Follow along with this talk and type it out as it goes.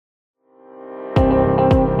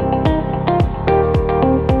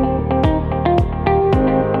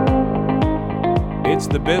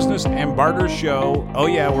the Business and Barter Show. Oh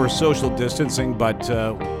yeah, we're social distancing, but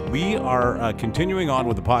we are continuing on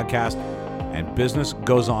with the podcast, and business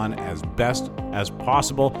goes on as best as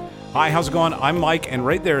possible. Hi, how's it going? I'm Mike, and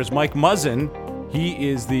right there is Mike Muzzin. He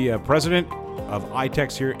is the president of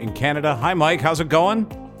ITEX here in Canada. Hi, Mike. How's it going?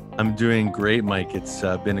 I'm doing great, Mike. It's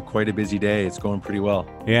been quite a busy day. It's going pretty well.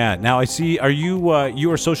 Yeah. Now I see. Are you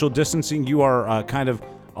are social distancing? You are kind of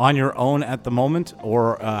on your own at the moment,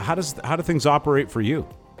 or how do things operate for you?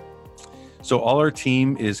 So all our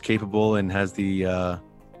team is capable and has the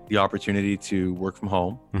opportunity to work from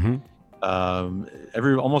home.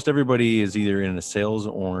 Mm-hmm. Almost everybody is either in a sales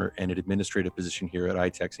or an administrative position here at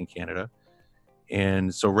ITEX in Canada.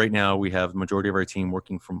 And so right now we have the majority of our team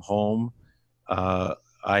working from home.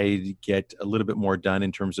 I get a little bit more done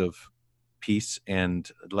in terms of peace and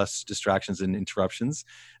less distractions and interruptions.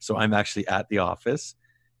 So I'm actually at the office,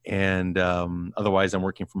 and otherwise I'm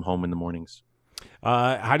working from home in the mornings.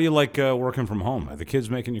 How do you like working from home? Are the kids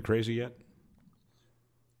making you crazy yet?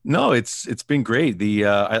 No, it's been great.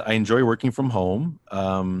 I enjoy working from home.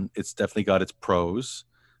 It's definitely got its pros.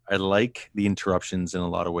 I like the interruptions in a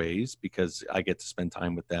lot of ways because I get to spend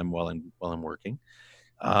time with them while I'm working.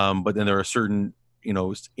 But then there are certain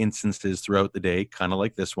instances throughout the day, kind of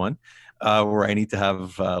like this one, where I need to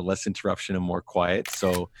have less interruption and more quiet.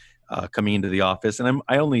 So coming into the office, and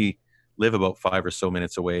I only live about 5 or so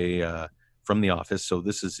minutes away from the office, so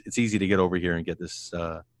it's easy to get over here and get this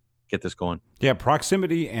going. Yeah,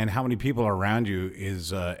 proximity and how many people are around you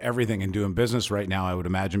is everything in doing business right now, I would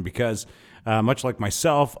imagine, because much like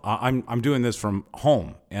myself, I'm doing this from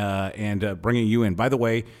home and bringing you in. By the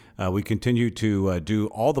way, we continue to do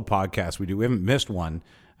all the podcasts we do. We haven't missed one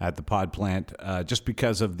at the pod plant just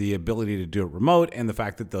because of the ability to do it remote and the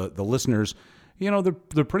fact that the listeners,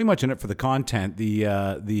 they're pretty much in it for the content.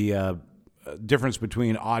 The difference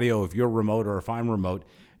between audio, if you're remote or if I'm remote,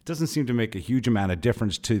 it doesn't seem to make a huge amount of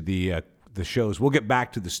difference to the shows. We'll get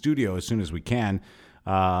back to the studio as soon as we can.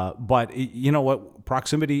 But you know what?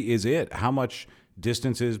 Proximity is it. How much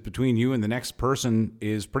distance is between you and the next person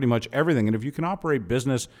is pretty much everything. And if you can operate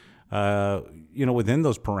business, within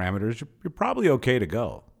those parameters, you're probably okay to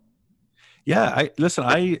go. Yeah,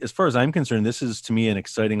 as far as I'm concerned, this is to me an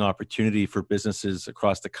exciting opportunity for businesses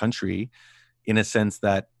across the country, in a sense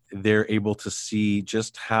that they're able to see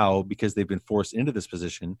just how, because they've been forced into this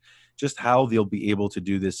position, just how they'll be able to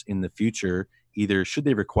do this in the future, either should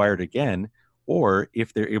they require it again, or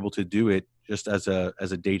if they're able to do it just as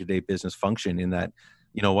a day-to-day business function, in that,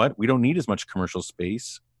 we don't need as much commercial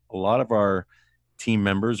space. A lot of our team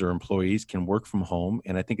members or employees can work from home,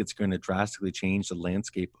 and I think it's going to drastically change the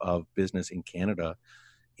landscape of business in Canada.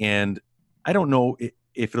 And I don't know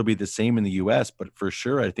if it'll be the same in the US, but for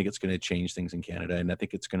sure, I think it's going to change things in Canada. And I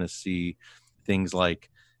think it's going to see things like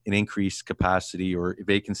an increased capacity or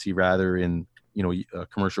vacancy rather in,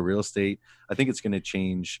 commercial real estate. I think it's going to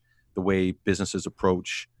change the way businesses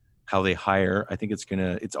approach how they hire. I think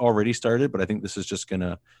it's already started, but I think this is just going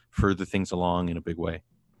to further things along in a big way.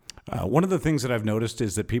 One of the things that I've noticed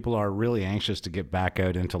is that people are really anxious to get back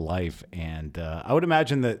out into life. And I would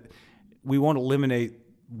imagine that we won't eliminate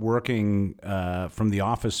working from the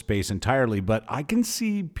office space entirely, but I can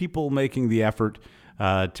see people making the effort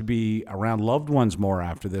to be around loved ones more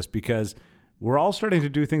after this, because we're all starting to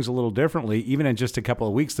do things a little differently. Even in just a couple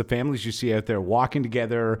of weeks, the families you see out there walking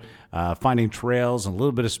together, finding trails and a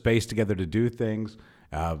little bit of space together to do things,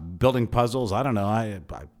 building puzzles. I don't know. I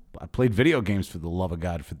played video games, for the love of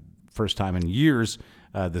God, for the first time in years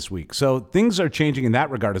this week. So things are changing in that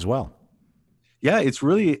regard as well. Yeah,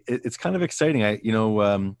 it's kind of exciting.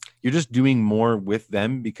 You're just doing more with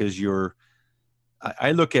them because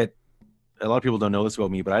I look at, a lot of people don't know this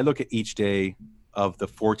about me, but I look at each day of the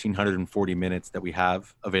 1,440 minutes that we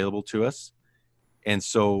have available to us. And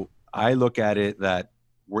so I look at it that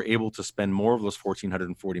we're able to spend more of those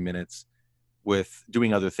 1,440 minutes with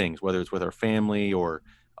doing other things, whether it's with our family or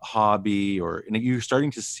a hobby, and you're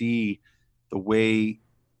starting to see the way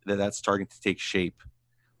that that's starting to take shape.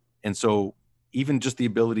 And so even just the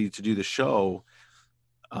ability to do the show,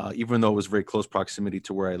 even though it was very close proximity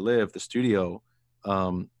to where I live, the studio,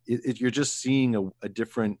 you're just seeing a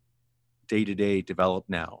different day-to-day develop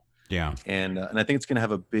now. Yeah. And I think it's going to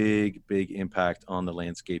have a big, big impact on the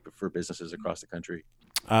landscape for businesses across the country.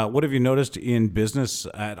 What have you noticed in business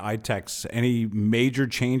at ITEX? Any major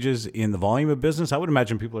changes in the volume of business? I would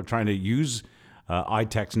imagine people are trying to use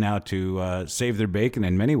ITEX now to save their bacon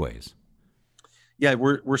in many ways. Yeah,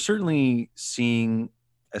 we're certainly seeing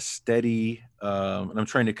a steady, and I'm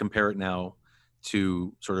trying to compare it now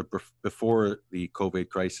to sort of before the COVID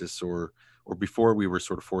crisis or before we were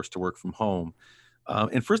sort of forced to work from home.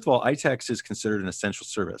 And first of all, ITEX is considered an essential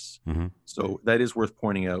service. Hmm. So that is worth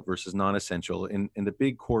pointing out versus non-essential. And the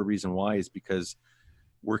big core reason why is because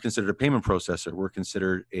we're considered a payment processor. We're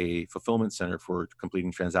considered a fulfillment center for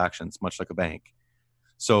completing transactions, much like a bank.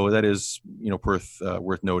 So that is,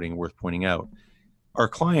 worth noting, worth pointing out. Our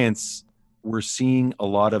clients, we're seeing a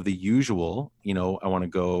lot of the usual, I want to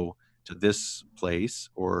go to this place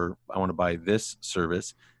or I want to buy this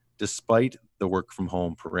service, despite the work from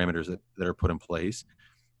home parameters that are put in place.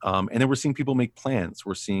 And then we're seeing people make plans.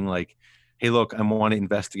 We're seeing like, hey, look, I want to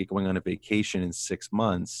investigate going on a vacation in 6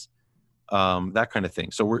 months, that kind of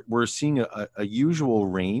thing. So we're seeing a usual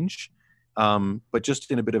range, but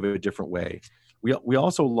just in a bit of a different way. We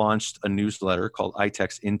also launched a newsletter called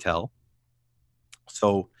ITEX Intel.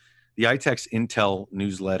 So the ITEX Intel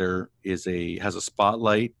newsletter has a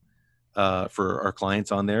spotlight for our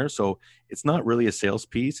clients on there. So it's not really a sales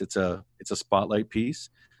piece; it's a spotlight piece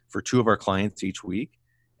for two of our clients each week.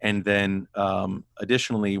 And then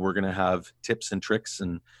additionally, we're going to have tips and tricks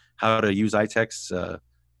and how to use ITEX,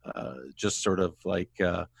 just sort of like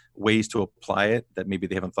ways to apply it that maybe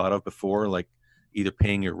they haven't thought of before, like either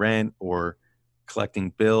paying your rent or collecting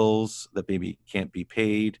bills that maybe can't be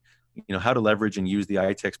paid. How to leverage and use the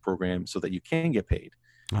ITEX program so that you can get paid.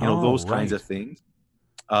 Oh, Those kinds right. of things.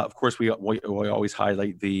 Of course, we always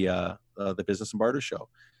highlight the business and barter show,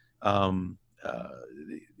 um,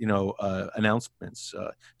 announcements.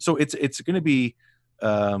 So it's going to be,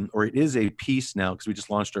 or it is a piece now because we just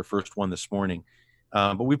launched our first one this morning.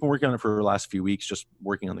 But we've been working on it for the last few weeks, just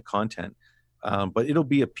working on the content. But it'll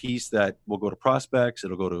be a piece that will go to prospects.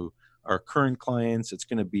 It'll go to our current clients. It's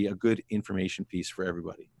going to be a good information piece for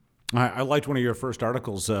everybody. I liked one of your first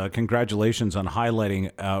articles. Congratulations on highlighting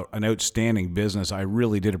an outstanding business. I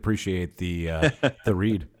really did appreciate the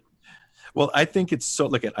read. Well, I think it's so.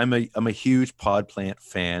 Look, I'm a huge pod plant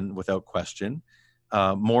fan without question.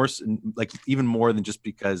 Like even more than just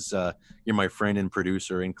because you're my friend and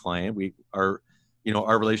producer and client. Our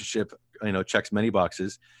relationship checks many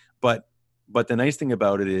boxes, but the nice thing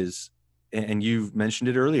about it is, and you've mentioned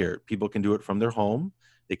it earlier, people can do it from their home.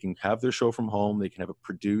 They can have their show from home. They can have it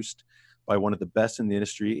produced by one of the best in the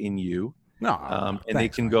industry in you, No, and thanks, they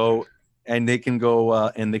can Mike. go and they can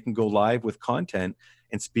go live with content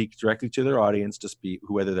and speak directly to their audience, to speak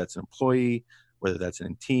whether that's an employee, whether that's a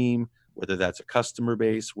team, whether that's a customer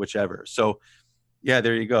base, whichever. So yeah,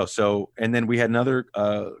 there you go. So and then we had another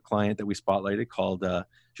client that we spotlighted called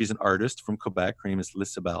she's an artist from Quebec. Her name is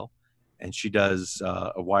Lisabelle, and she does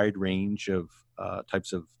a wide range of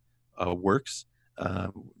types of works. I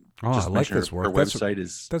Just like mention this her work. website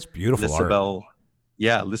is That's beautiful art. Lisabelle.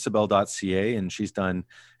 Yeah, lisabelle.ca, and she's done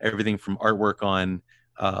everything from artwork on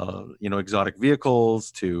exotic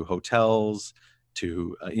vehicles to hotels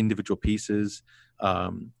to individual pieces.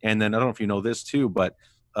 And then I don't know if you know this too, but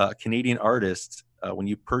Canadian artists, when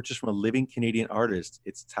you purchase from a living Canadian artist,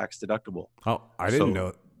 it's tax deductible. Oh, I didn't So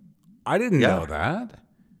know. I didn't yeah, know that.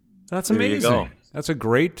 That's there you go. amazing. That's a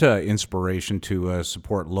great inspiration to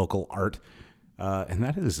support local art, and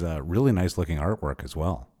that is really nice looking artwork as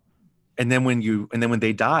well. And then when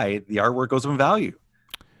they die, the artwork goes up in value.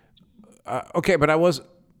 Okay, but I was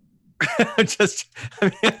Just,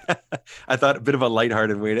 I mean, I thought a bit of a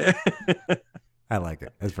lighthearted way to. I like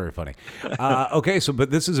it. That's very funny. Okay,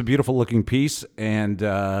 but this is a beautiful looking piece, and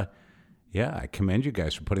yeah, I commend you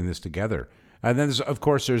guys for putting this together. And then, of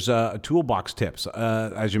course, there's toolbox tips,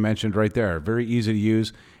 as you mentioned right there. Very easy to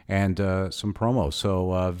use, and some promos.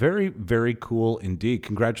 So very, very cool indeed.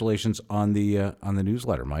 Congratulations on the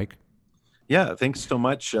newsletter, Mike. Yeah, thanks so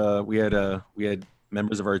much. We had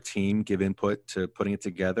members of our team give input to putting it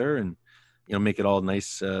together, and make it all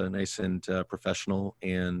nice and professional,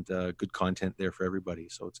 and good content there for everybody.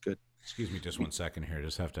 So it's good. Excuse me, just 1 second here.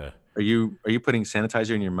 Just have to. Are you putting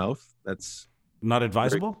sanitizer in your mouth? That's Not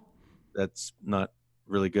advisable. that's not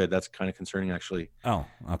really good. That's kind of concerning, actually. Oh,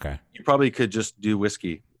 okay. You probably could just do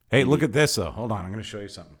whiskey. Hey, look at this though. Hold on, I'm going to show you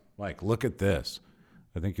something. Mike, look at this.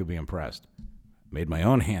 I think you'll be impressed. Made my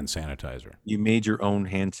own hand sanitizer. You made your own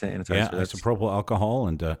hand sanitizer. Yeah, That's isopropyl alcohol,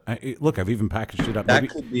 and look, I've even packaged it up. that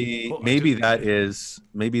could be maybe that is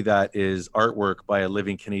artwork by a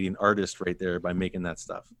living Canadian artist right there by making that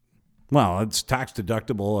stuff. Well, it's tax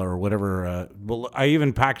deductible or whatever. Well, I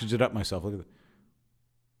even packaged it up myself. Look at that.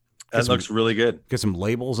 That looks really good. Get some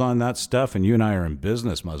labels on that stuff, and you and I are in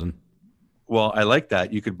business, Muzzin. Well, I like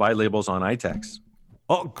that. You could buy labels on ITEX.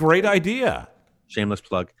 Oh, great idea. Shameless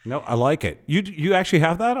plug. No, I like it. You actually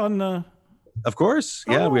have that on? Of course.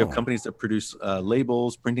 Yeah, we have Oh. companies that produce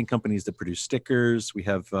labels, printing companies that produce stickers. We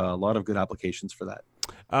have a lot of good applications for that.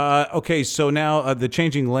 Okay, so now the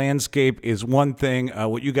changing landscape is one thing.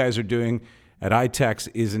 What you guys are doing at ITEX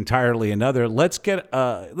is entirely another. Let's get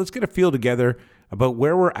a feel together about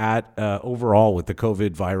where we're at overall with the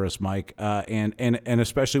COVID virus, Mike, and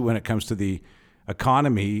especially when it comes to the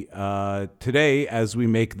economy. Today, as we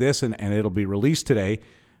make this, and it'll be released today,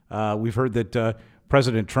 we've heard that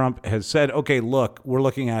President Trump has said, okay, look, we're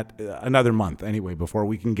looking at another month anyway before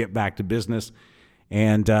we can get back to business.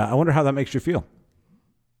 And I wonder how that makes you feel.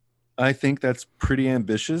 I think that's pretty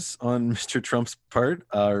ambitious on Mr. Trump's part,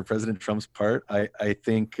 or President Trump's part. I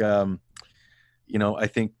think, I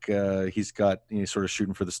think he's got sort of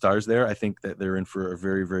shooting for the stars there. I think that they're in for a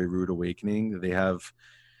very, very rude awakening. They have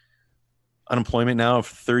unemployment now of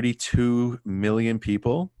 32 million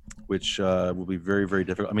people, which will be very, very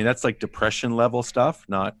difficult. I mean, that's like depression level stuff,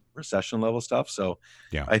 not recession level stuff. So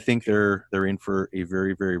Yeah. I think they're in for a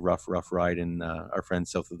very, very rough ride in our friends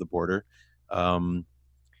south of the border.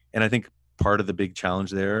 And I think part of the big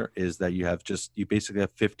challenge there is that you basically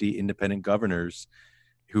have 50 independent governors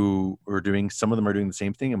who are doing, some of them are doing the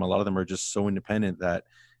same thing, and a lot of them are just so independent that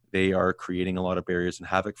they are creating a lot of barriers and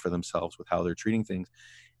havoc for themselves with how they're treating things.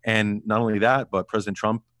 And not only that, but President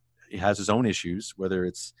Trump has his own issues, whether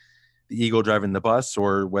it's the ego driving the bus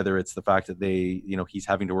or whether it's the fact that he's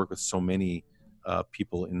having to work with so many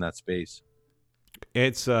people in that space.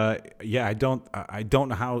 It's I don't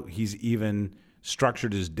know how he's even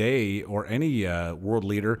structured his day, or any world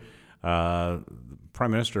leader, prime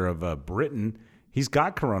minister of Britain. He's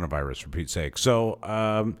got coronavirus, for Pete's sake. So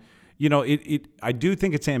I do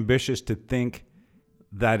think it's ambitious to think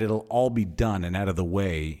that it'll all be done and out of the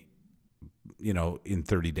way, in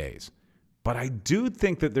 30 days. But I do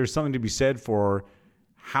think that there's something to be said for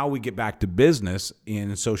how we get back to business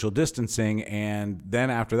in social distancing, and then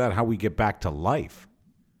after that, how we get back to life.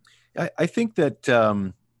 I think that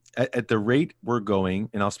at the rate we're going,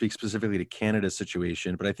 and I'll speak specifically to Canada's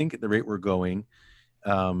situation, but I think at the rate we're going,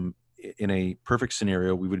 in a perfect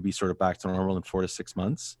scenario, we would be sort of back to normal in 4 to 6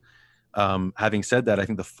 months. Having said that, I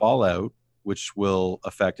think the fallout, which will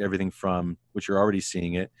affect everything from, which you're already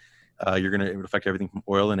seeing it, it would affect everything from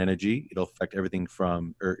oil and energy. It'll affect everything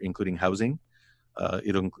from, or including housing.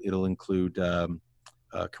 It'll include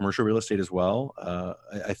commercial real estate as well.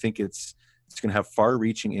 I think it's going to have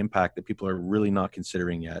far-reaching impact that people are really not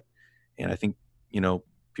considering yet. And I think,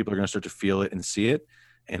 people are going to start to feel it and see it.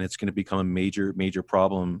 And it's going to become a major, major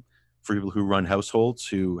problem for people who run households,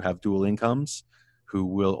 who have dual incomes, who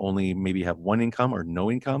will only maybe have one income or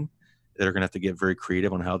no income, that are going to have to get very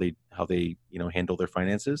creative on how they handle their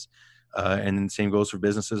finances. And the same goes for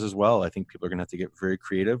businesses as well. I think people are going to have to get very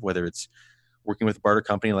creative, whether it's working with a barter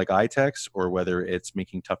company like ITEX, or whether it's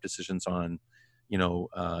making tough decisions on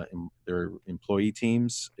their employee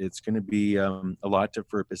teams. It's going to be a lot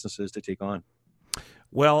for businesses to take on.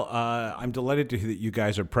 Well, I'm delighted to hear that you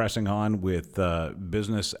guys are pressing on with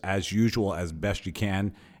business as usual, as best you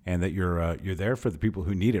can, and that you're there for the people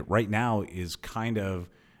who need it. Right now is kind of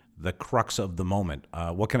the crux of the moment.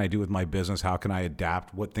 What can I do with my business? How can I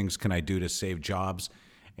adapt? What things can I do to save jobs?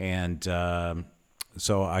 And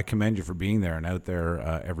so I commend you for being there and out there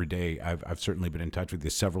every day. I've certainly been in touch with you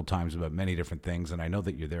several times about many different things, and I know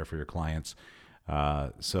that you're there for your clients.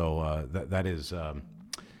 So that is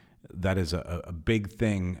a big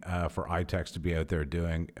thing for ITEX to be out there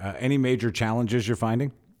doing. Any major challenges you're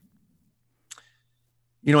finding?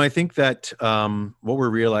 I think that what we're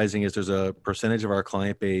realizing is there's a percentage of our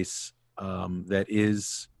client base that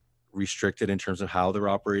is restricted in terms of how they're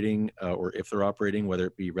operating, or if they're operating, whether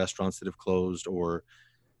it be restaurants that have closed or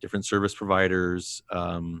different service providers.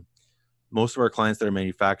 Most of our clients that are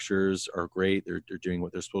manufacturers are great. They're doing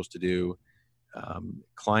what they're supposed to do.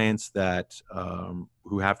 Clients that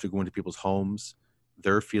who have to go into people's homes,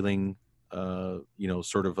 they're feeling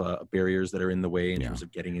sort of barriers that are in the way in terms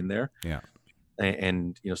of getting in there. Yeah.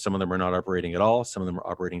 And some of them are not operating at all. Some of them are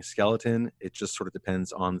operating skeleton. It just sort of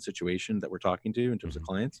depends on the situation that we're talking to in terms of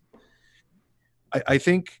clients. I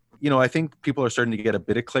think people are starting to get a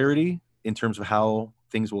bit of clarity in terms of how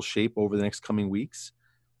things will shape over the next coming weeks,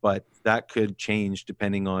 but that could change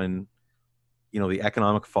depending on the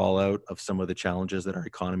economic fallout of some of the challenges that our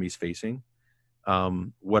economy is facing.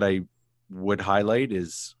 What I would highlight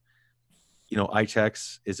is,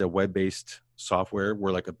 ITEX is a web-based software.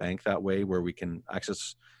 We're like a bank that way, where we can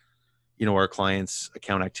access, our clients'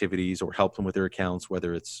 account activities or help them with their accounts,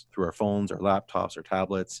 whether it's through our phones, our laptops, or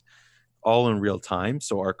tablets, all in real time.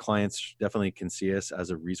 So our clients definitely can see us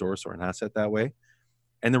as a resource or an asset that way.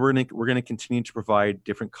 And then we're going to continue to provide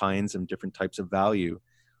different kinds and different types of value,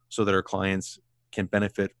 so that our clients can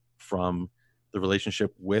benefit from the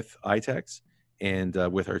relationship with ITEX and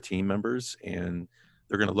with our team members. And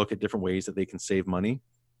they're going to look at different ways that they can save money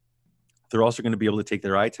they're also going to be able to take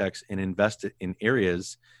their ITEX and invest it in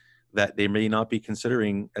areas that they may not be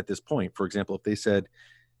considering at this point. For example, if they said,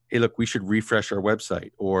 hey, look, we should refresh our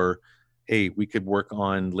website, or hey, we could work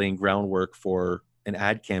on laying groundwork for an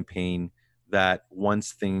ad campaign that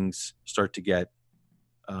once things start to get,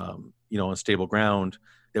 on stable ground,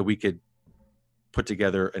 that we could put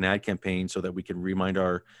together an ad campaign so that we can remind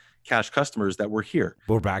our cash customers that we're here.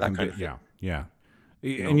 We're back in yeah.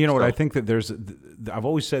 And you know what? I think that I've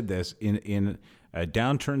always said this in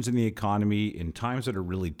downturns in the economy, in times that are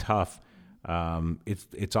really tough.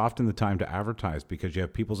 It's often the time to advertise because you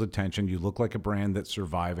have people's attention. You look like a brand that's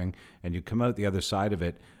surviving, and you come out the other side of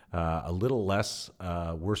it a little less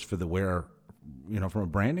worse for the wear, from a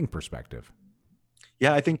branding perspective.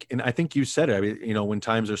 Yeah, I think you said it. I mean, when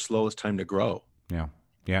times are slow, it's time to grow.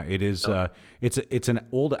 Yeah, it is. It's an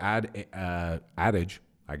old adage,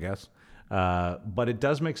 I guess. But it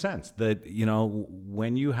does make sense that,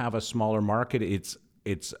 when you have a smaller market,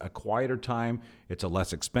 it's a quieter time. It's a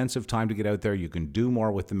less expensive time to get out there. You can do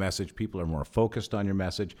more with the message. People are more focused on your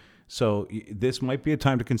message. So this might be a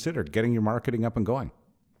time to consider getting your marketing up and going.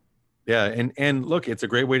 Yeah. And look, it's a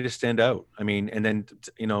great way to stand out. I mean, and then,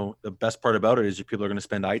 the best part about it is people are going to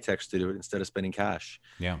spend ITEX to do it instead of spending cash.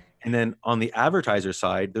 Yeah. And then on the advertiser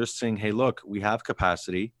side, they're saying, hey, look, we have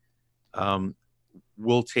capacity.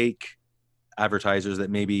 We'll take advertisers that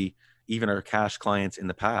maybe even our cash clients in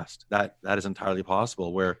the past. That is entirely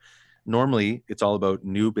possible, where normally it's all about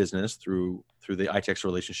new business through the ITEX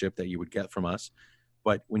relationship that you would get from us.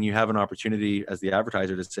 But when you have an opportunity as the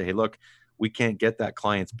advertiser to say, hey, look, we can't get that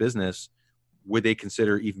client's business, would they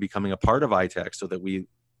consider even becoming a part of ITEX so that we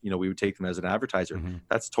would take them as an advertiser? Mm-hmm.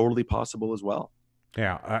 That's totally possible as well.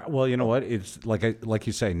 Yeah. Well, you know what? It's like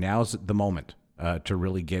you say, now's the moment to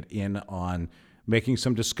really get in on making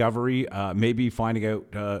some discovery, maybe finding out,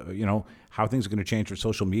 how things are going to change for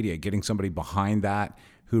social media, getting somebody behind that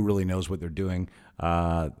who really knows what they're doing.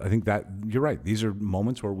 I think that you're right. These are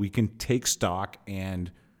moments where we can take stock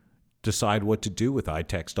and decide what to do with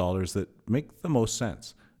ITEX dollars that make the most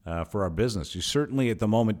sense for our business. You certainly at the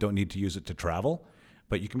moment don't need to use it to travel,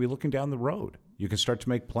 but you can be looking down the road. You can start to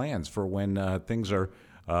make plans for when things are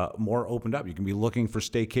more opened up. You can be looking for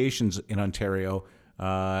staycations in Ontario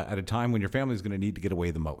at a time when your family is going to need to get away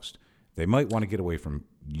the most. They might want to get away from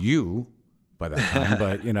you by that time,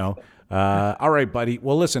 but all right, buddy.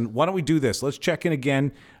 Well, listen, why don't we do this? Let's check in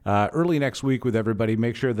again early next week with everybody.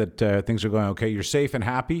 Make sure that things are going okay. You're safe and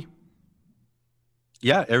happy.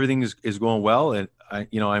 Yeah, everything is going well, and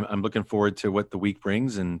I'm looking forward to what the week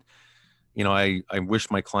brings. And I wish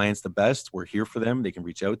my clients the best. We're here for them. They can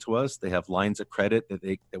reach out to us. They have lines of credit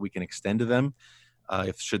that we can extend to them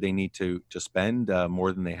should they need to spend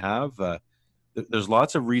more than they have. There's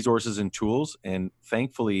lots of resources and tools, and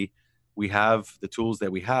thankfully we have the tools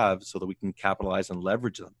that we have so that we can capitalize and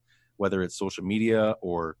leverage them, whether it's social media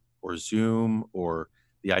or Zoom or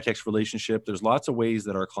the ITEX relationship. There's lots of ways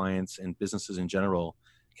that our clients and businesses in general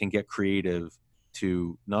can get creative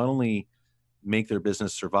to not only make their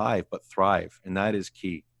business survive, but thrive. And that is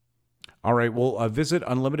key. All right. Well, visit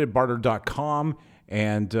unlimitedbarter.com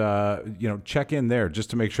and, check in there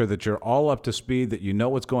just to make sure that you're all up to speed, that you know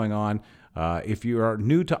what's going on. If you are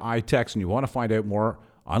new to ITEX and you want to find out more,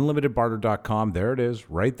 unlimitedbarter.com, there it is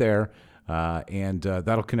right there. And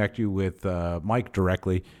that'll connect you with Mike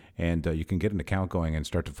directly. And you can get an account going and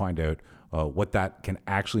start to find out what that can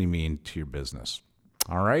actually mean to your business.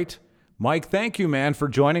 All right. Mike, thank you, man, for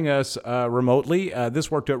joining us remotely.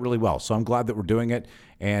 This worked out really well, so I'm glad that we're doing it.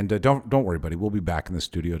 And don't worry, buddy. We'll be back in the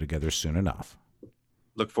studio together soon enough.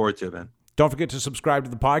 Look forward to it, man. Don't forget to subscribe to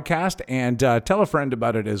the podcast and tell a friend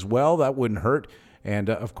about it as well. That wouldn't hurt.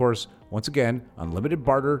 And, of course, once again,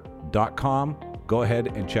 unlimitedbarter.com. Go ahead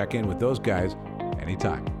and check in with those guys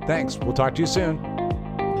anytime. Thanks. We'll talk to you soon.